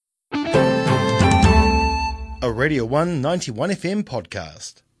A Radio 1 91 FM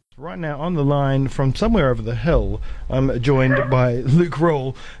podcast. Right now on the line from somewhere over the hill, I'm joined by Luke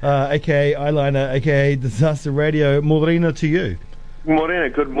Rawle, aka Eyeliner, aka Disaster Radio. Morena to you.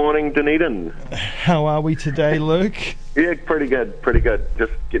 Morena, good morning, Dunedin. How are we today, Luke? Yeah, pretty good.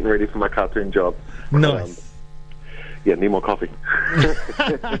 Just getting ready for my cartoon job. Nice. Need more coffee.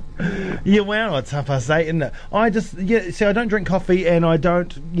 Yeah, wow, it's 8:30, isn't it? I don't drink coffee, and I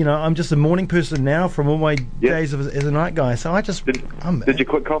don't, I'm just a morning person now from all my days as a night guy. So I just... Did you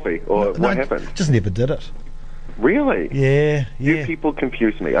quit coffee, or what happened? Just never did it. Really? Yeah. You people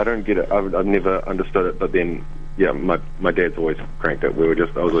confuse me. I don't get it. I've never understood it, but then... Yeah, my dad's always cranked it. I was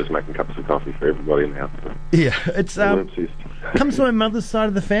always making cups of coffee for everybody in the house. Yeah, it's comes from my mother's side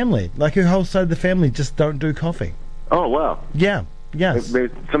of the family. Like her whole side of the family just don't do coffee. Oh wow. Yeah. It's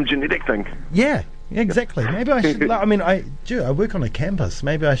some genetic thing. Yeah, exactly. Maybe I should. I work on a campus.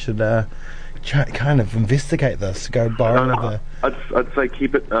 Maybe I should kind of investigate this. Go borrow the. I'd say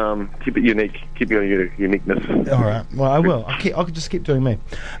keep it unique. Keep your uniqueness. All right. Well, I will. I'll just keep doing me.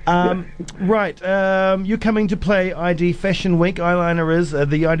 Right. You're coming to play ID Fashion Week. Eyeliner is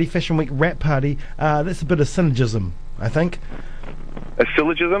the ID Fashion Week rap party. That's a bit of synergism, I think. A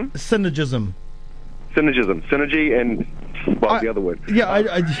syllogism? Synergy, and the other word. Yeah,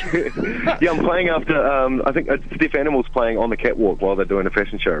 I'm playing after. I think Steph Animal's playing on the catwalk while they're doing a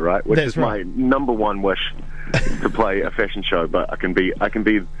fashion show, right? Which is my number one wish to play a fashion show, but I can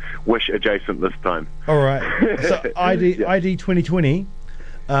be wish adjacent this time. All right. So ID 2020.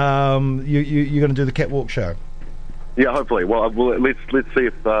 You're going to do the catwalk show. Yeah, hopefully. Well, let's see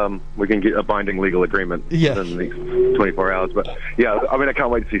if we can get a binding legal agreement within the next 24 hours. But yeah, I can't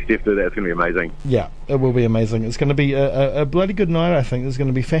wait to see Steph do that. It's going to be amazing. Yeah, it will be amazing. It's going to be a bloody good night, I think. There's going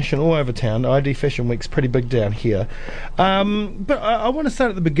to be fashion all over town. ID Fashion Week's pretty big down here. But I want to start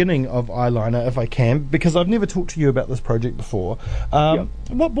at the beginning of Eyeliner, if I can, because I've never talked to you about this project before.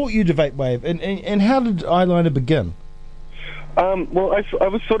 What brought you to Vapewave, and how did Eyeliner begin? Well, I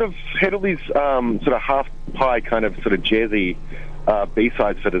was had all these sort of half pie kind of sort of jazzy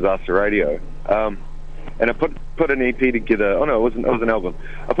B-sides for Disaster Radio, and I put an EP together. Oh no, it was an album.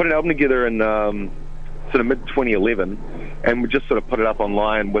 I put an album together in sort of mid 2011, and we just sort of put it up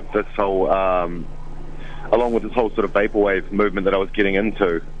online with this whole along with this whole sort of vaporwave movement that I was getting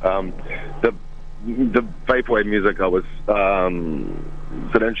into. The vaporwave music I was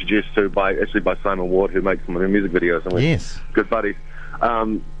sort of introduced to by Simon Ward, who makes some of the music videos, and we're good buddies.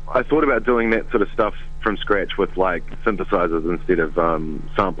 I thought about doing that sort of stuff from scratch with like synthesizers instead of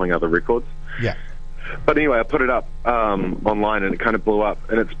sampling other records. Yeah. But anyway, I put it up online, and it kind of blew up,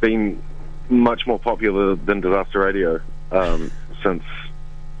 and it's been much more popular than Disaster Radio since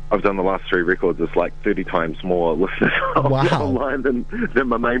I've done the last 3 records. It's like 30 times more listeners online than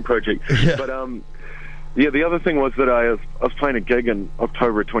my main project. Yeah. But the other thing was that I was playing a gig in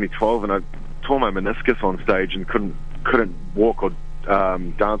October 2012, and I tore my meniscus on stage and couldn't walk or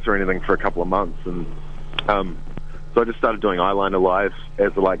dance or anything for a couple of months, and so I just started doing Eyeliner live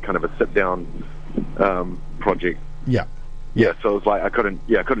as like kind of a sit down project. Yeah, so it was like I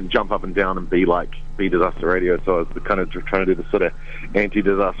couldn't jump up and down and be Disaster Radio, so I was kind of trying to do the sort of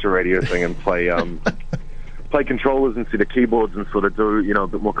anti-Disaster Radio thing and play controllers instead of keyboards and sort of do a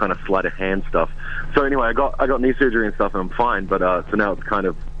bit more kind of sleight of hand stuff. So anyway, I got knee surgery and stuff, and I'm fine. But so now it's kind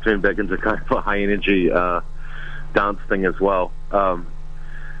of turned back into kind of a high energy dance thing as well.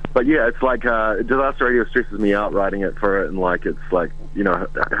 But yeah, it's like Disaster Radio stresses me out writing it for it, and like it's like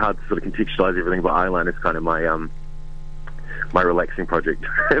hard to sort of contextualize everything. But Eyeliner is kind of my relaxing project,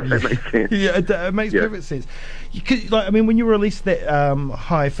 if that makes sense. Yeah, it makes perfect sense. When you released that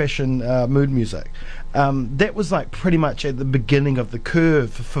high fashion mood music, that was like pretty much at the beginning of the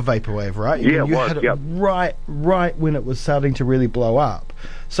curve for vaporwave, right? Yeah, you had it right when it was starting to really blow up.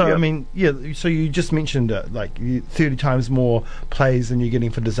 So so you just mentioned like 30 times more plays than you're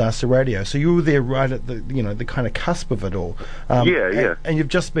getting for Disaster Radio. So you were there right at the the kind of cusp of it all. And you've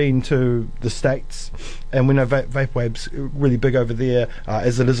just been to the States, and we know vaporwave's really big over there,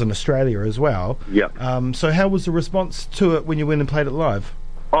 as it is in Australia as well. Yeah. So how was the response to it when you went and played it live?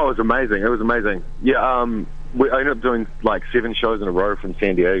 Oh, it was amazing. Yeah. I ended up doing like 7 shows in a row from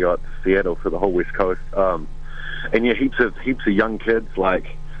San Diego to Seattle for the whole West Coast. And yeah, heaps of young kids like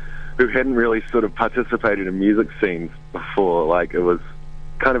who hadn't really sort of participated in music scenes before. Like it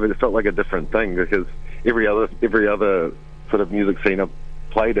felt like a different thing, because every other sort of music scene I've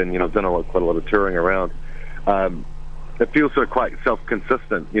played in, I've done quite a lot of touring around. It feels sort of quite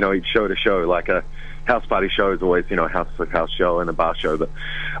self-consistent, each show to show. Like a house party show is always, a house show and a bar show. But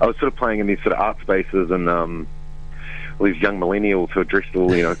I was sort of playing in these sort of art spaces, and all these young millennials who are dressed all,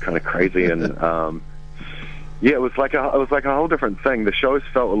 kind of crazy, and Yeah, it was like a whole different thing. The shows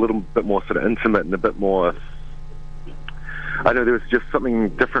felt a little bit more sort of intimate and a bit more. I know there was just something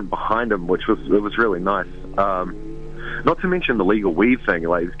different behind them, which was really nice. Not to mention the legal weed thing,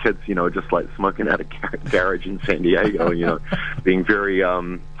 like these kids, just like smoking out a garage in San Diego, being very,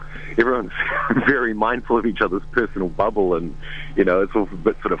 everyone's very mindful of each other's personal bubble, and it's all a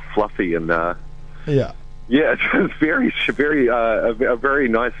bit sort of fluffy and yeah, it's very, very a very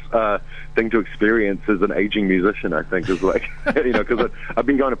nice thing to experience as an aging musician. I think is like because I've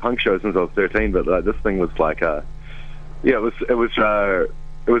been going to punk shows since I was 13, but this thing was like it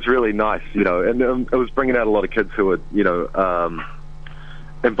was really nice, and it was bringing out a lot of kids who were,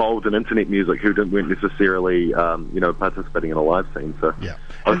 involved in internet music who weren't necessarily, participating in a live scene. So yeah.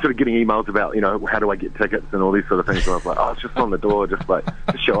 I was sort of getting emails about, how do I get tickets and all these sort of things. And I was like, it's just on the door, just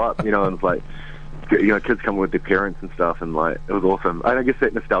show up, and it's like, kids come with their parents and stuff, and like it was awesome. I guess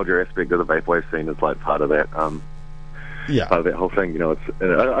that nostalgia aspect of the vaporwave scene is like part of that. Part of that whole thing,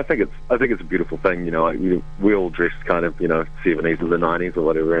 I think it's a beautiful thing, like we all dressed kind of, 70s or the 90s or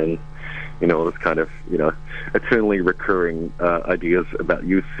whatever, and all this kind of, eternally recurring ideas about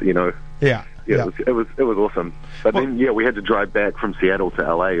youth, Yeah. It was awesome. But then we had to drive back from Seattle to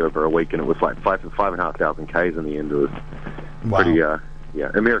LA over a week, and it was like 5,500 Ks in the end. It was pretty.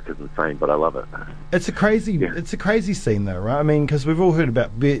 America's insane, but I love it. It's a crazy scene though, right? I mean, because we've all heard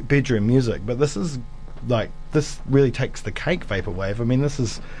about bedroom music, but this really takes the cake, vaporwave. I mean, this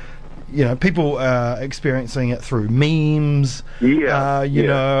is, people are experiencing it through memes. Yeah. They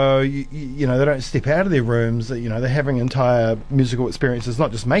don't step out of their rooms. They're having entire musical experiences,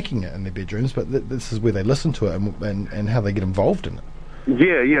 not just making it in their bedrooms, but this is where they listen to it and how they get involved in it.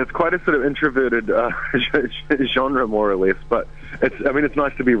 Yeah, it's quite a sort of introverted genre, more or less. But it's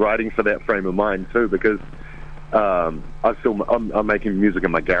nice to be writing for that frame of mind too, because I'm making music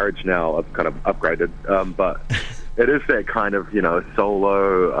in my garage now. I've kind of upgraded, but it is that kind of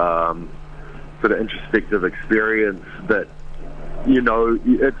solo sort of introspective experience that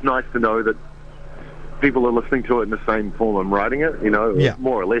it's nice to know that people are listening to it in the same form I'm writing it.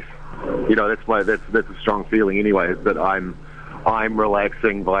 More or less. That's a strong feeling anyway. Is that I'm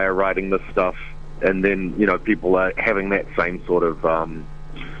relaxing via writing this stuff, and then people are having that same sort of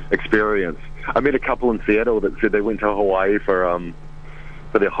experience. I met a couple in Seattle that said they went to Hawaii for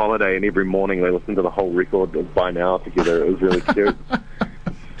their holiday, and every morning they listened to the whole record by now together. It was really cute.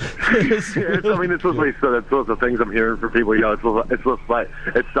 It's the sorts of things I'm hearing from people. It's just like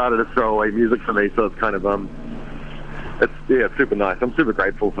it started to throw away music for me, so it's kind of it's super nice. I'm super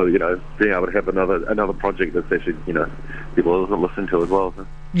grateful for being able to have another project that's actually people also listen to as well. So.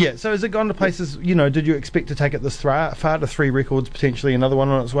 Yeah. So has it gone to places? Did you expect to take it this far to 3 records, potentially another one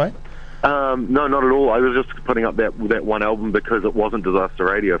on its way? No, not at all. I was just putting up that one album because it wasn't Disaster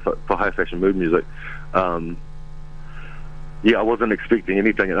Radio for high fashion mood music. I wasn't expecting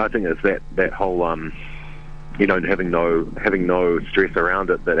anything, and I think it's that whole having no stress around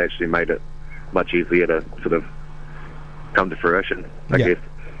it that actually made it much easier to sort of come to fruition, I guess.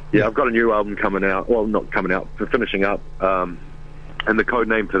 Yeah, I've got a new album coming out. Well, not coming out, but finishing up. And the code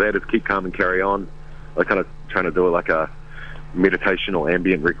name for that is Keep Calm and Carry On. I'm kind of trying to do it like a meditational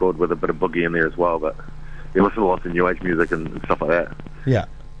ambient record with a bit of boogie in there as well. But you listen to lots of new age music and stuff like that. Yeah.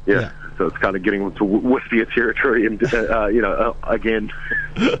 So it's kind of getting to whiskier territory, and again.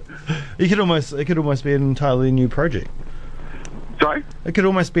 It could almost be an entirely new project. Sorry? It could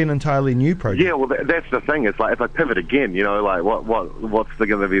almost be an entirely new project. Yeah, well, that's the thing. It's like if I pivot again, what's going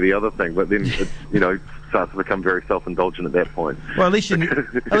to be the other thing? But then it starts to become very self-indulgent at that point. Well, at least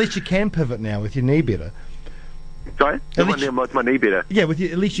you can pivot now with your knee better. Sorry? With my knee better. Yeah, at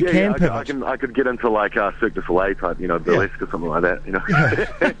least you can pivot. I could get into like Cirque du Soleil type, burlesque or something like that.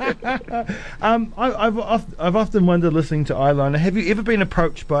 I've often wondered, listening to Eyeliner, have you ever been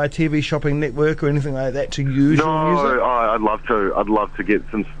approached by a TV shopping network or anything like that to use your music? No, I'd love to get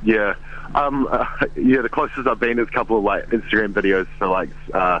some. Yeah, the closest I've been is a couple of like Instagram videos for like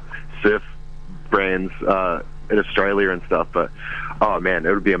surf brands in Australia and stuff, but oh man,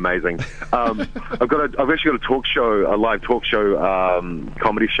 it would be amazing. I've actually got a live talk show,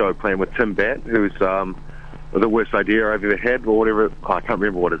 comedy show planned with Tim Batt, who's the worst idea I've ever had, or whatever. I can't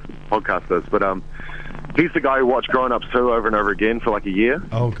remember what his podcast is, but he's the guy who watched Grown Ups 2 over and over again for like a year.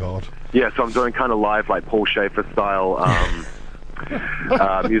 Oh God. Yeah, so I'm doing kind of live, like Paul Schaefer style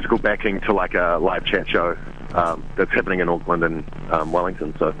musical backing to like a live chat show that's happening in Auckland and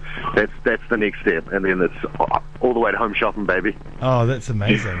Wellington. So that's the next step, and then it's all the way to home shopping, baby. Oh, that's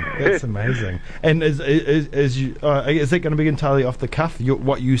amazing! That's amazing. And is that going to be entirely off the cuff?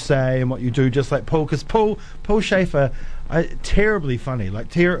 What you say and what you do, just like Paul? Because Paul Schaefer, terribly funny,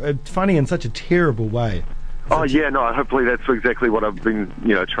 like funny in such a terrible way. Oh yeah, no. Hopefully that's exactly what I've been,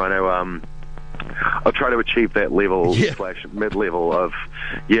 trying to. I'll try to achieve that level / mid-level of.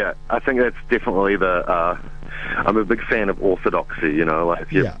 Yeah, I think that's definitely the. I'm a big fan of orthodoxy.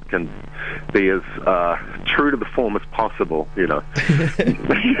 If you can be as true to the form as possible. Yeah,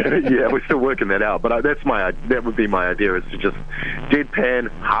 we're still working that out, but that would be my idea, is to just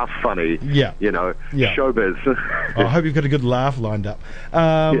deadpan, half funny. Yeah. Showbiz. I hope you've got a good laugh lined up.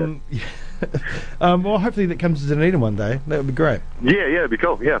 Well, hopefully that comes to Dunedin one day. That would be great. Yeah, it'd be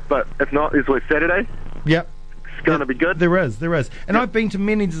cool. Yeah, but if not, it's always Saturday. Yep. It's going to be good. There is. And I've been to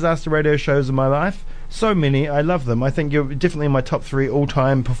many Disaster Radio shows in my life. So many. I love them. I think you're definitely in my top 3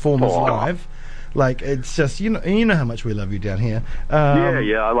 all-time performers live. Like, it's just, you know how much we love you down here. I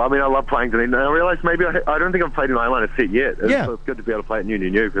love playing Dunedin. I realise maybe I don't think I've played an Eyeliner set yet. So it's good to be able to play at New,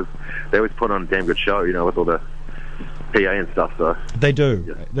 because they always put on a damn good show, with all the PA and stuff. So they do.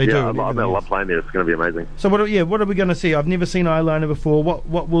 Yeah. They do. I love playing there. It's going to be amazing. So what are we going to see? I've never seen Eyeliner before.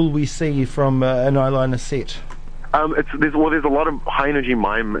 What will we see from an Eyeliner set? There's a lot of high energy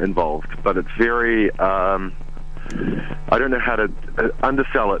mime involved, but it's very. I don't know how to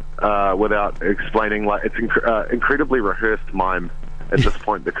undersell it without explaining. Like, it's incredibly rehearsed mime at this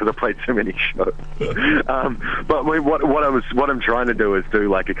point, because I played too many shows. But what I'm trying to do is do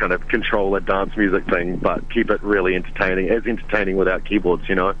like a kind of controller dance music thing, but keep it really entertaining without keyboards.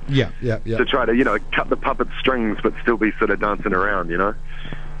 Yeah. To try to cut the puppet strings, but still be sort of dancing around.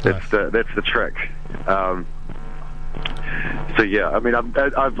 That's the trick. So yeah, I mean,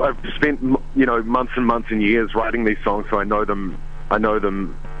 I've spent months and months and years writing these songs, so I know them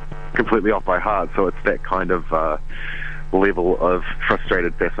completely off by heart. So it's that kind of level of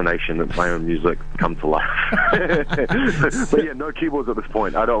frustrated fascination that my own music come to life. But yeah, no keyboards at this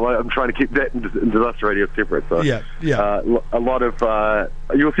point. I'm trying to keep that in Disaster Radio separate. So a lot of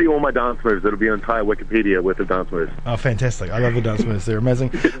you'll see all my dance moves. It'll be an entire Wikipedia with the dance moves. Oh, fantastic! I love the dance moves. They're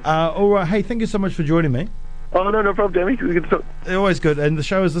amazing. All right, hey, thank you so much for joining me. Oh, no problem, Jamie. Good to talk. Always good. And the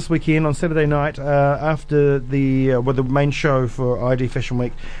show is this weekend on Saturday night after the main show for ID Fashion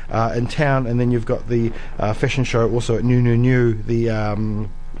Week in town, and then you've got the fashion show also at New,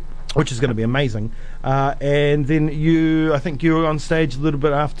 which is going to be amazing. And then I think you're on stage a little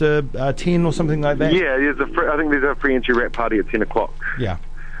bit after 10 or something like that. Yeah, I think there's a free entry rap party at 10 o'clock. Yeah.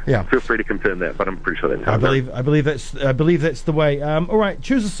 Feel free to confirm that, but I'm pretty sure that's how I believe that's the way. All right,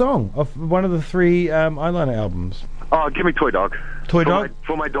 choose a song of one of the 3 Eyeliner albums. Oh, give me Toy Dog. Toy Dog?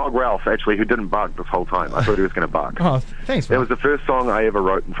 For my dog Ralph, actually, who didn't bark this whole time. I thought he was going to bark. Oh, thanks, man. That was the first song I ever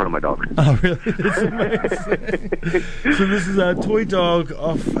wrote in front of my dog. Oh, really? That's amazing. So this is Toy Dog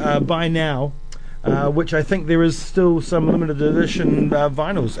off By Now. Which I think there is still some limited edition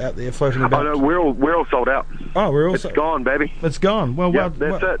vinyls out there floating about. Oh no, we're all sold out. Oh, we're all gone, baby. It's gone. Well,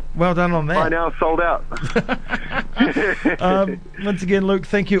 that's it. Well done on that. By now, sold out. Once again, Luke,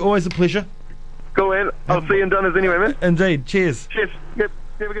 thank you. Always a pleasure. Cool, man. I'll see you in Dunners anyway, man. Indeed. Cheers. Yep.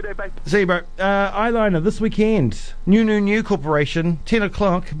 Have a good day, bye. See you, bro. Eyeliner this weekend. New Corporation, 10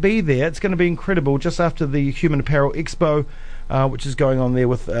 o'clock. Be there. It's going to be incredible. Just after the Human Apparel Expo. Which is going on there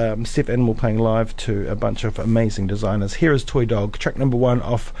with Steph Animal playing live to a bunch of amazing designers. Here is Toy Dog, track number 1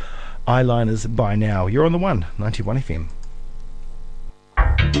 off Eyeliners By Now. You're on the 91 FM.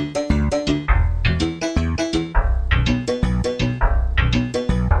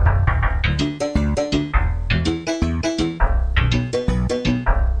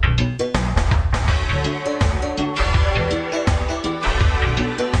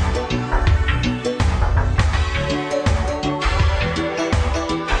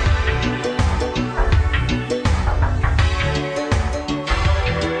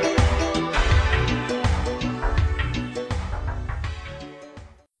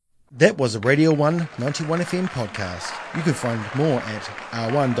 That was a Radio 1 91 FM podcast. You can find more at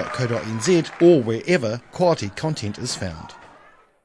r1.co.nz or wherever quality content is found.